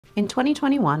In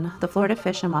 2021, the Florida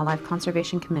Fish and Wildlife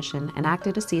Conservation Commission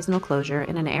enacted a seasonal closure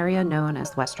in an area known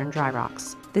as Western Dry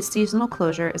Rocks. This seasonal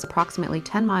closure is approximately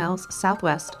 10 miles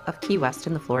southwest of Key West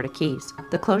in the Florida Keys.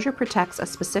 The closure protects a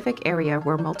specific area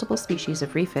where multiple species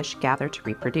of reef fish gather to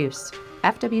reproduce.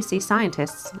 FWC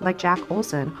scientists, like Jack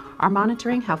Olson, are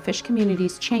monitoring how fish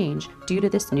communities change due to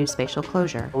this new spatial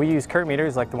closure. We use current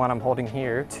meters like the one I'm holding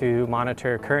here to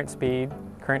monitor current speed,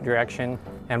 current direction,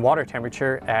 and water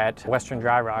temperature at Western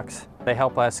Dry Rocks. They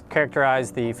help us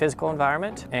characterize the physical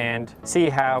environment and see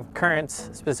how currents,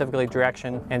 specifically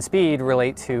direction and speed,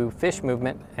 relate to fish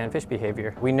movement and fish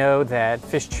behavior. We know that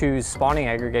fish choose spawning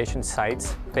aggregation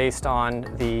sites based on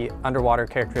the underwater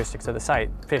characteristics of the site.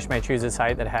 Fish may choose a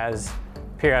site that has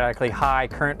periodically high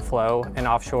current flow and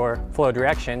offshore flow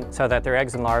direction so that their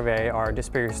eggs and larvae are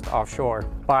dispersed offshore.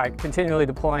 By continually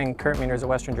deploying current meters at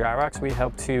Western Dry Rocks, we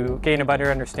hope to gain a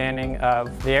better understanding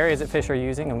of the areas that fish are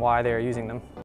using and why they are using them.